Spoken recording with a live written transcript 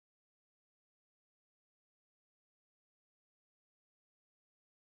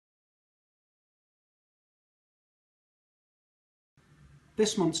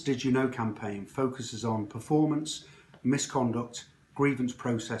This month's Did You Know campaign focuses on performance, misconduct, grievance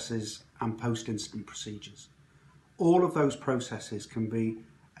processes and post-incident procedures. All of those processes can be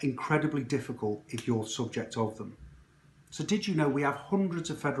incredibly difficult if you're subject of them. So did you know we have hundreds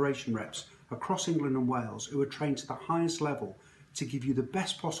of Federation reps across England and Wales who are trained to the highest level to give you the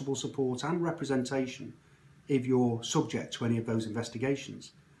best possible support and representation if you're subject to any of those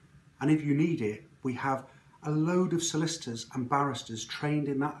investigations. And if you need it, we have a load of solicitors and barristers trained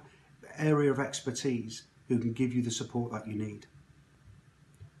in that area of expertise who can give you the support that you need.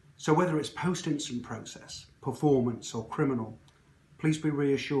 So whether it's post-incident process, performance or criminal, please be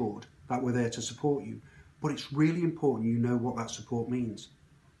reassured that we're there to support you. But it's really important you know what that support means.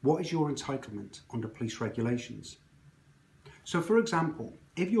 What is your entitlement under police regulations? So for example,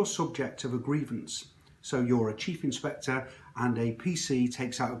 if you're subject of a grievance, so you're a chief inspector and a PC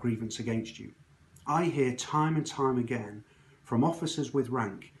takes out a grievance against you, I hear time and time again from officers with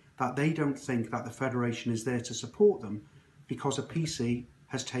rank that they don't think that the Federation is there to support them because a PC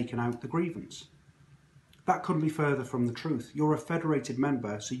has taken out the grievance. That couldn't be further from the truth. You're a federated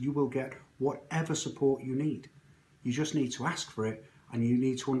member, so you will get whatever support you need. You just need to ask for it and you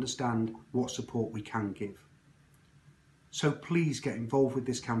need to understand what support we can give. So please get involved with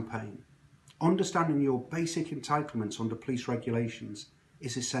this campaign. Understanding your basic entitlements under police regulations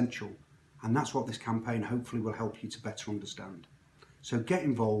is essential, and that's what this campaign hopefully will help you to better understand. So get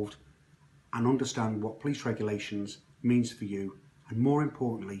involved and understand what police regulations means for you, and more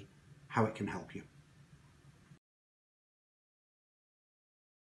importantly, how it can help you.